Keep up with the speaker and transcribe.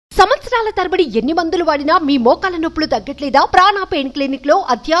సంవత్సరాల తరబడి ఎన్ని మందులు వాడినా మీ మోకాల నొప్పులు తగ్గట్లేదా? ప్రాణ పెయిన్ క్లినిక్ లో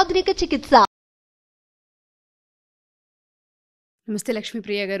అత్యాధునిక చికిత్స. నమస్తే లక్ష్మీ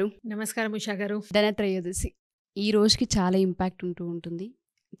ప్రియ గారు. నమస్కారం ఉషా గారు. ధనత్రయోదశి ఈ రోజుకి చాలా ఇంపాక్ట్ ఉంటుంది.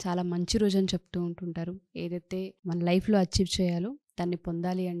 చాలా మంచి రోజు అని చెప్తూ ఉంటుంటారు. ఏదైతే మన లైఫ్లో అచీవ్ చేయాలో దాన్ని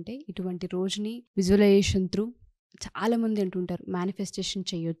పొందాలి అంటే ఇటువంటి రోజుని విజువలైజేషన్ త్రూ చాలా మంది అంటుంటారు మేనిఫెస్టేషన్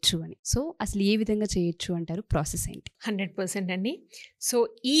చేయొచ్చు అని. సో అసలు ఏ విధంగా చేయొచ్చు అంటారు? ప్రాసెస్ ఏంటి? 100% అండి. సో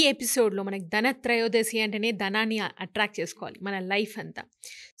ఈ ఎపిసోడ్లో మనకి ధనత్రయోదశి అంటేనే ధనాన్ని అట్రాక్ట్ చేసుకోవాలి మన లైఫ్ అంతా.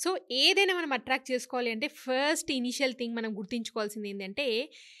 సో ఏదైనా మనం అట్రాక్ట్ చేసుకోవాలి అంటే ఫస్ట్ ఇనిషియల్ థింగ్ మనం గుర్తుంచుకోవాల్సింది ఏంటంటే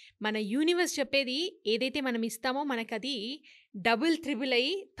మన యూనివర్స్ చెప్పేది ఏదైతే మనం ఇస్తామో మనకు అది డబుల్ త్రిబుల్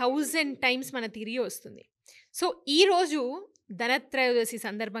అయ్యి 1000 టైమ్స్ మన తిరిగి వస్తుంది. సో ఈరోజు ధనత్రయోదశి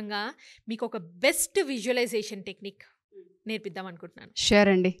సందర్భంగా మీకు ఒక బెస్ట్ విజువలైజేషన్ టెక్నిక్ నేర్పిద్దాం అనుకుంటున్నాను. షూర్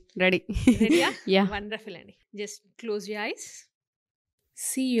అండి, రెడీ. రెడీయా? వండర్ఫుల్ అండి. Just close your eyes.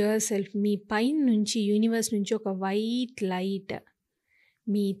 See your self. మీ పైన నుంచి యూనివర్స్ నుంచి ఒక వైట్ లైట్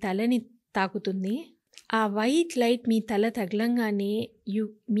మీ తలని తాకుతుంది. ఆ వైట్ లైట్ మీ తల తగలంగానే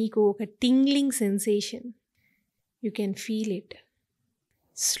మీకు ఒక tingling sensation, you can feel it.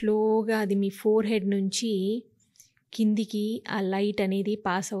 స్లోగా అది మీ ఫోర్ హెడ్ నుంచి కిందికి ఆ లైట్ అనేది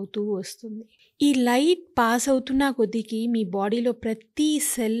పాస్ అవుతూ వస్తుంది. ఈ లైట్ పాస్ అవుతున్న కొద్దికి మీ బాడీలో ప్రతి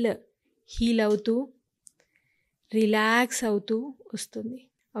సెల్ హీల్ అవుతూ రిలాక్స్ అవుతూ వస్తుంది.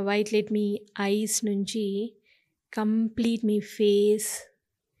 ఆ వైట్ లైట్ మీ ఐస్ నుంచి కంప్లీట్ మీ ఫేస్,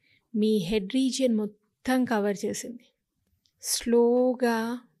 మీ హెడ్ రీజియన్ మొత్తం కవర్ చేసింది. స్లోగా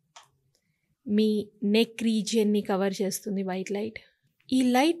మీ నెక్ రీజియన్ని కవర్ చేస్తుంది వైట్ లైట్. ఈ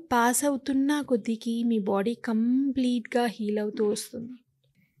లైట్ పాస్ అవుతున్న కొద్దికి మీ బాడీ కంప్లీట్గా హీల్ అవుతూ వస్తుంది.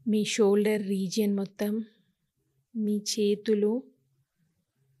 మీ షోల్డర్ రీజియన్ మొత్తం, మీ చేతులు,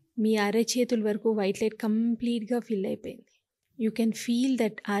 మీ అరచేతుల వరకు వైట్ లైట్ కంప్లీట్గా ఫిల్ అయిపోయింది. యూ కెన్ ఫీల్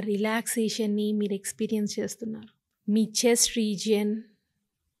దట్ ఆ రిలాక్సేషన్ని మీరు ఎక్స్పీరియన్స్ చేస్తున్నారు. మీ చెస్ట్ రీజియన్,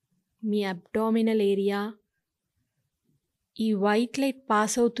 మీ అబ్డామినల్ ఏరియా, ఈ వైట్ లైట్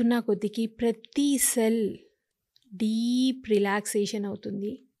పాస్ అవుతున్న కొద్దికి ప్రతి సెల్ డీప్ రిలాక్సేషన్ అవుతుంది.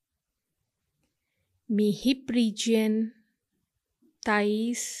 మీ హిప్ రీజియన్,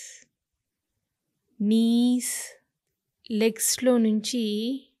 థైస్, నీస్, లెగ్స్లో నుంచి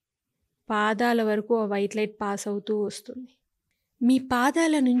పాదాల వరకు ఆ వైట్ లైట్ పాస్ అవుతూ వస్తుంది. మీ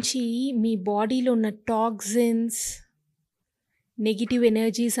పాదాల నుంచి మీ బాడీలో ఉన్న టాక్సిన్స్, నెగిటివ్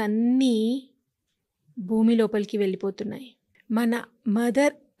ఎనర్జీస్ అన్నీ భూమి లోపలికి వెళ్ళిపోతున్నాయి. మన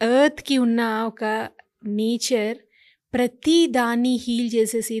మదర్ ఎర్త్కి ఉన్న ఒక నేచర్ ప్రతి దాన్ని హీల్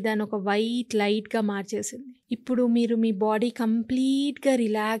చేసేసి దాన్ని ఒక వైట్ లైట్గా మార్చేసింది. ఇప్పుడు మీరు మీ బాడీ కంప్లీట్గా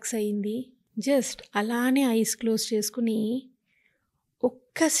రిలాక్స్ అయింది. జస్ట్ అలానే ఐస్ క్లోజ్ చేసుకుని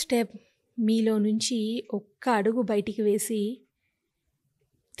ఒక్క స్టెప్ మీలో నుంచి ఒక్క అడుగు బయటికి వేసి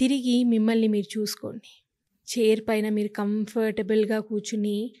తిరిగి మిమ్మల్ని మీరు చూసుకోండి. చైర్ పైన మీరు కంఫర్టబుల్గా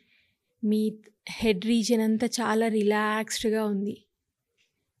కూర్చుని మీ హెడ్ రీజియన్ అంతా చాలా రిలాక్స్డ్గా ఉంది.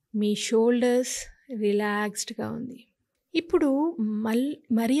 మీ షోల్డర్స్ రిలాక్స్డ్గా ఉంది. ఇప్పుడు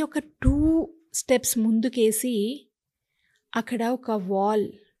మరి ఒక 2 స్టెప్స్ ముందుకేసి అక్కడ ఒక వాల్,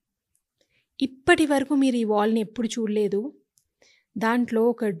 ఇప్పటి వరకు మీరు ఈ వాల్ని ఎప్పుడు చూడలేదు, దాంట్లో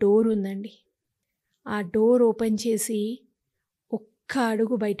ఒక డోర్ ఉందండి. ఆ డోర్ ఓపెన్ చేసి ఒక్క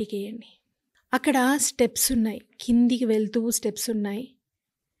అడుగు బయటికి వేయండి. అక్కడ స్టెప్స్ ఉన్నాయి, కిందికి వెళ్తూ స్టెప్స్ ఉన్నాయి.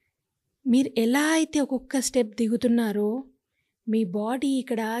 మీరు ఎలా అయితే ఒక్కొక్క స్టెప్ దిగుతున్నారో మీ బాడీ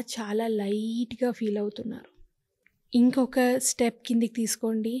ఇక్కడ చాలా లైట్గా ఫీల్ అవుతున్నారు. ఇంకొక స్టెప్ కిందికి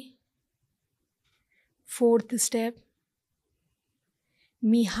తీసుకోండి. 4th step.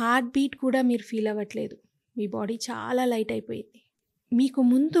 మీ హార్ట్ బీట్ కూడా మీరు ఫీల్ అవ్వట్లేదు, మీ బాడీ చాలా లైట్ అయిపోయింది. మీకు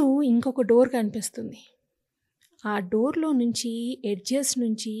ముందు ఇంకొక డోర్ కనిపిస్తుంది. ఆ డోర్లో నుంచి ఎడ్జెస్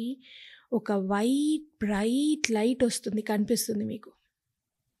నుంచి ఒక వైట్ బ్రైట్ లైట్ వస్తుంది, కనిపిస్తుంది మీకు.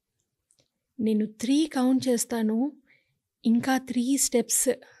 నేను 3 కౌంట్ చేస్తాను, ఇంకా 3 స్టెప్స్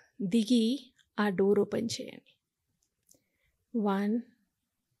దిగి ఆ డోర్ ఓపెన్ చేయండి. 1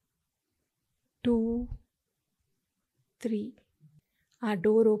 2 3. ఆ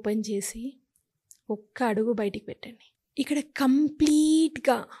డోర్ ఓపెన్ చేసి ఒక్క అడుగు బయటికి పెట్టండి. ఇక్కడ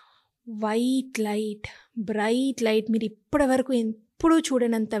కంప్లీట్గా వైట్ లైట్, బ్రైట్ లైట్, మీరు ఇప్పటి వరకు ఎప్పుడూ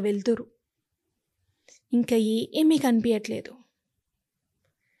చూడనంత వెలుతురు, ఇంకా ఏమీ కనిపించట్లేదు.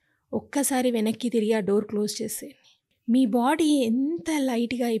 ఒక్కసారి వెనక్కి తిరిగి ఆ డోర్ క్లోజ్ చేసేయండి. మీ బాడీ ఎంత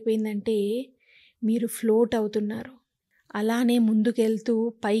లైట్గా అయిపోయిందంటే మీరు ఫ్లోట్ అవుతున్నారు. అలానే ముందుకెళ్తూ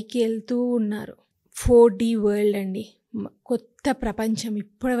పైకి వెళ్తూ ఉన్నారు. 4D వరల్డ్ అండి, కొత్త ప్రపంచం,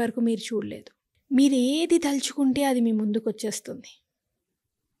 ఇప్పటి వరకు మీరు చూడలేదు. మీరు ఏది తలుచుకుంటే అది మీ ముందుకు వచ్చేస్తుంది.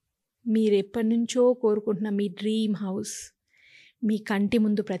 మీరు ఎప్పటి నుంచో కోరుకుంటున్న మీ డ్రీమ్ హౌస్, మీ కంటి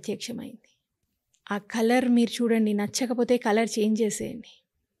ముందు ప్రత్యక్షమైంది. ఆ కలర్ మీరు చూడండి, నచ్చకపోతే కలర్ చేంజ్ చేసేయండి.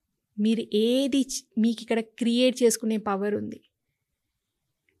 మీరు ఏది మీకు ఇక్కడ క్రియేట్ చేసుకునే పవర్ ఉంది.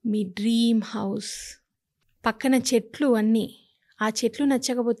 మీ డ్రీమ్ హౌస్ పక్కన చెట్లు అన్నీ, ఆ చెట్లు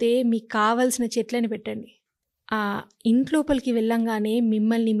నచ్చకపోతే మీకు కావాల్సిన చెట్లని పెట్టండి. ఆ ఇంట్లోపలికి వెళ్ళంగానే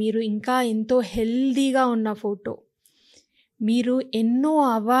మిమ్మల్ని మీరు ఇంకా ఎంతో హెల్దీగా ఉన్న ఫోటో, మీరు ఎన్నో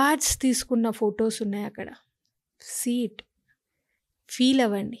అవార్డ్స్ తీసుకున్న ఫొటోస్ ఉన్నాయి అక్కడ. సీట్ ఫీల్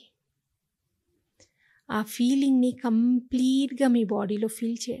అవ్వండి. ఆ ఫీలింగ్ని కంప్లీట్గా మీ బాడీలో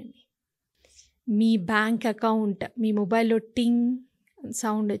ఫీల్ చేయండి. మీ బ్యాంక్ అకౌంట్, మీ మొబైల్లో టింగ్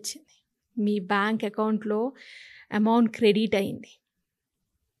సౌండ్ వచ్చింది. మీ బ్యాంక్ అకౌంట్లో అమౌంట్ క్రెడిట్ అయింది.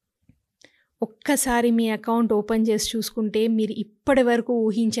 ఒక్కసారి మీ అకౌంట్ ఓపెన్ చేసి చూసుకుంటే మీరు ఇప్పటి వరకు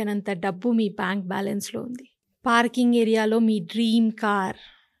ఊహించనంత డబ్బు మీ బ్యాంక్ బ్యాలెన్స్లో ఉంది. పార్కింగ్ ఏరియాలో మీ డ్రీమ్ కార్.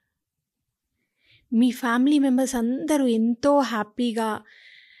 మీ ఫ్యామిలీ మెంబర్స్ అందరూ ఎంతో హ్యాపీగా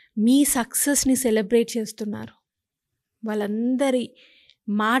మీ సక్సెస్ని సెలబ్రేట్ చేస్తున్నారు. వాళ్ళందరి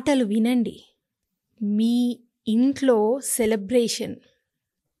మాటలు వినండి. మీ ఇంట్లో సెలబ్రేషన్,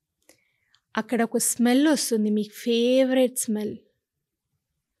 అక్కడ ఒక స్మెల్ వస్తుంది, మీ ఫేవరెట్ స్మెల్.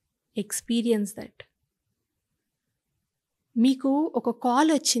 Experience that. మీకు ఒక కాల్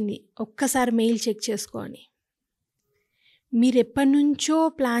వచ్చింది, ఒక్కసారి మెయిల్ చెక్ చేసుకోండి. మీరు ఎప్పటి నుంచో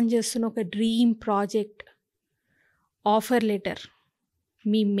ప్లాన్ చేస్తున్న ఒక డ్రీమ్ ప్రాజెక్ట్ ఆఫర్ లెటర్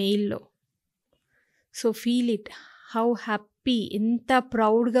మీ మెయిల్లో. So feel it, how happy, ఎంత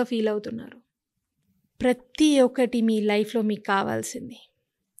ప్రౌడ్గా ఫీల్ అవుతున్నారు. ప్రతి ఒక్కటి మీ లైఫ్లో మీకు కావాల్సింది,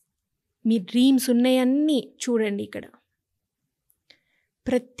 మీ డ్రీమ్స్ ఉన్నాయన్నీ చూడండి ఇక్కడ.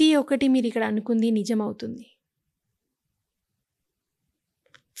 ప్రతి ఒక్కటి మీరు ఇక్కడ అనుకుంది నిజమవుతుంది.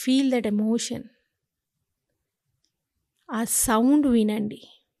 Feel that emotion. ఆ సౌండ్ వినండి.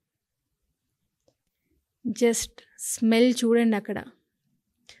 జస్ట్ స్మెల్ చూడండి అక్కడ.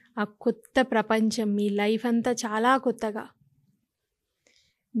 ఆ కొత్త ప్రపంచం, మీ లైఫ్ అంతా చాలా కొత్తగా.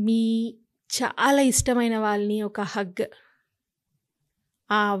 మీ చాలా ఇష్టమైన వాళ్ళని ఒక హగ్,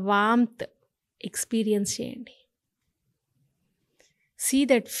 ఆ వామ్త్ ఎక్స్పీరియన్స్ చేయండి. See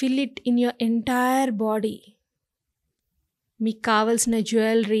that, fill it in your entire body. మీకు కావాల్సిన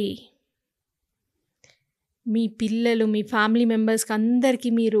జ్యువెలరీ, మీ పిల్లలు, మీ ఫ్యామిలీ మెంబర్స్కి అందరికీ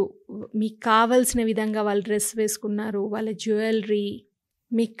మీరు మీకు కావాల్సిన విధంగా వాళ్ళు డ్రెస్ వేసుకున్నారు, వాళ్ళ జ్యువెలరీ.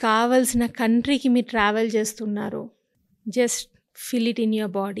 మీకు కావాల్సిన కంట్రీకి మీరు ట్రావెల్ చేస్తున్నారు. Just fill it in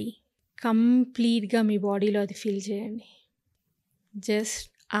your body. కంప్లీట్గా మీ బాడీలో అది ఫీల్ చేయండి. జస్ట్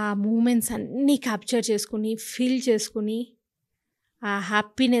ఆ మూమెంట్స్ అన్నీ క్యాప్చర్ చేసుకుని, ఫీల్ చేసుకుని, ఆ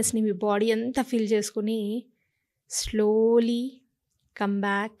హ్యాపీనెస్ని మీ బాడీ అంతా ఫీల్ చేసుకుని స్లోలీ కమ్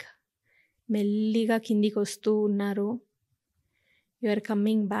బ్యాక్. మెల్లిగా కిందికి వస్తూ ఉన్నారు. You are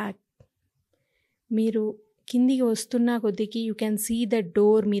coming back. మీరు కిందికి వస్తున్న కొద్దికి you can see the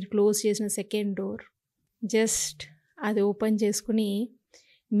door, మీరు క్లోజ్ చేసిన సెకండ్ డోర్. జస్ట్ అది ఓపెన్ చేసుకుని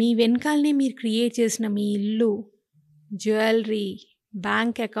మీ వెనకాలనే మీరు క్రియేట్ చేసిన మీ ఇల్లు, జ్యువెలరీ,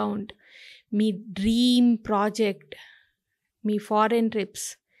 బ్యాంక్ అకౌంట్, మీ డ్రీమ్ ప్రాజెక్ట్, మీ ఫారెన్ ట్రిప్స్,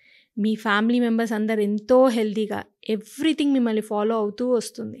 మీ ఫ్యామిలీ మెంబర్స్ అందరు ఎంతో హెల్తీగా, ఎవ్రీథింగ్ మిమ్మల్ని ఫాలో అవుతూ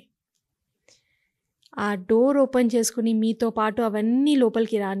వస్తుంది. ఆ డోర్ ఓపెన్ చేసుకుని మీతో పాటు అవన్నీ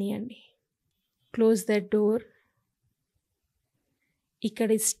లోపలికి రానియండి. Close that door.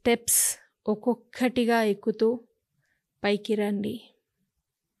 ఇక్కడి స్టెప్స్ ఒక్కొక్కటిగా ఎక్కుతూ పైకి రండి.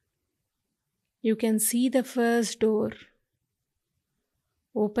 You can see the first door.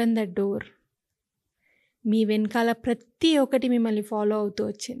 Open that door. మీ వెనకాల ప్రతి ఒక్కటి మిమ్మల్ని ఫాలో అవుతూ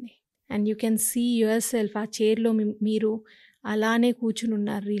వచ్చింది. And you can see your self. ఆ చైర్లో మీరు అలానే కూర్చుని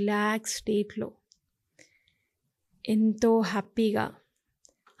ఉన్నారు, రిలాక్స్ స్టేట్లో, ఎంతో హ్యాపీగా.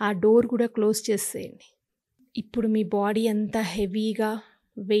 ఆ డోర్ కూడా క్లోజ్ చేసేయండి. ఇప్పుడు మీ బాడీ అంతా హెవీగా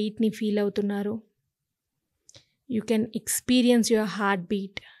వెయిట్ని ఫీల్ అవుతున్నారు. You can experience your heart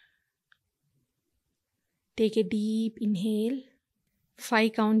beat. Take a deep inhale.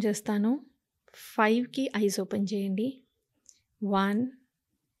 5 count చేస్తాను. 5కి ఐస్ ఓపెన్ చేయండి. 1,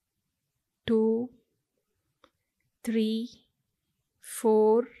 2, 3,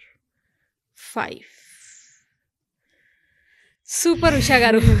 4, 5. సూపర్ ఉషా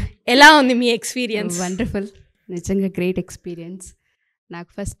గారు, ఎలా ఉంది మీ ఎక్స్పీరియన్స్? వండర్ఫుల్, నిజంగా గ్రేట్ ఎక్స్పీరియన్స్. నాకు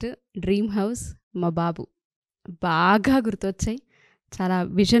ఫస్ట్ డ్రీమ్ హౌస్, మా బాబు బాగా గుర్తొచ్చాయి. చాలా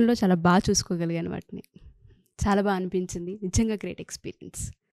విజన్లో చాలా బాగా చూసుకోగలిగాను వాటిని. చాలా బాగా అనిపించింది. నిజంగా గ్రేట్ ఎక్స్పీరియన్స్.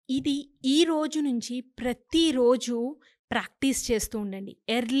 ఇది ఈ రోజు నుంచి ప్రతిరోజు ప్రాక్టీస్ చేస్తూ ఉండండి.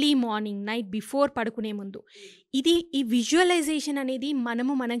 ఎర్లీ మార్నింగ్, నైట్ బిఫోర్ పడుకునే ముందు. ఈ విజువలైజేషన్ అనేది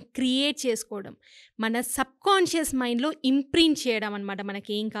మనం క్రియేట్ చేసుకోవడం, మన సబ్కాన్షియస్ మైండ్లో ఇంప్రింట్ చేయడం అనమాట,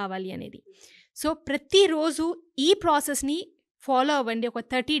 మనకేం కావాలి అనేది. సో ప్రతిరోజు ఈ ప్రాసెస్ని ఫాలో అవ్వండి. ఒక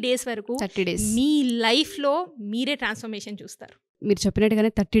 30 days వరకు 30 days మీ లైఫ్లో మీరే ట్రాన్స్ఫర్మేషన్ చూస్తారు. మీరు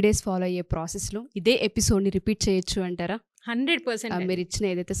చెప్పినట్టుగానే 30 days ఫాలో అయ్యే ప్రాసెస్లో ఇదే ఎపిసోడ్ని రిపీట్ చేయొచ్చు అంటారా? 100%. మీరు ఇచ్చిన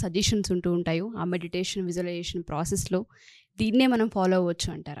ఏదైతే సజెషన్స్ ఉంటూ ఉంటాయో ఆ మెడిటేషన్ విజువలైజేషన్ ప్రాసెస్లో దీన్నే మనం ఫాలో అవ్వచ్చు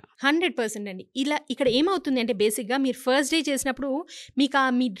అంటారా? 100% అండి. ఇలా ఇక్కడ ఏమవుతుంది అంటే బేసిక్గా మీరు ఫస్ట్ డే చేసినప్పుడు మీకు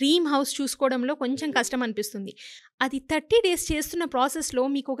మీ డ్రీమ్ హౌస్ చూసుకోవడంలో కొంచెం కష్టం అనిపిస్తుంది. అది 30 days చేస్తున్న ప్రాసెస్లో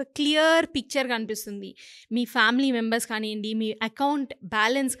మీకు ఒక క్లియర్ పిక్చర్ కనిపిస్తుంది. మీ ఫ్యామిలీ మెంబర్స్ కానివ్వండి, మీ అకౌంట్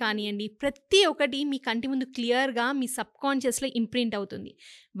బ్యాలెన్స్ కానివ్వండి, ప్రతి ఒక్కటి మీ కంటి ముందు క్లియర్గా మీ సబ్కాన్షియస్లో ఇంప్రింట్ అవుతుంది.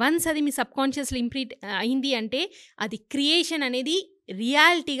 వన్స్ అది మీ సబ్కాన్షియస్లో ఇంప్రింట్ అయింది అంటే అది క్రియేషన్ అనేది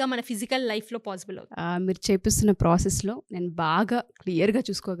రియాలిటీగా మన ఫిజికల్ లైఫ్లో పాసిబుల్ అవుతుంది. మీరు చేపిస్తున్న ప్రాసెస్లో నేను బాగా క్లియర్గా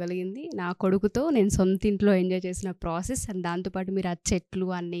చూసుకోగలిగింది నా కొడుకుతో నేను సొంత ఇంట్లో ఎంజాయ్ చేసిన ప్రాసెస్. అండ్ దాంతోపాటు మీరు ఆ చెట్లు,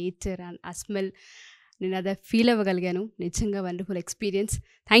 ఆ నేచర్, ఆ స్మెల్ నేను అదే ఫీల్ అవ్వగలిగాను. నిజంగా wonderful experience.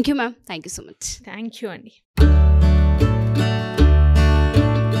 Thank you ma'am. Thank you so much. Thank you అండి.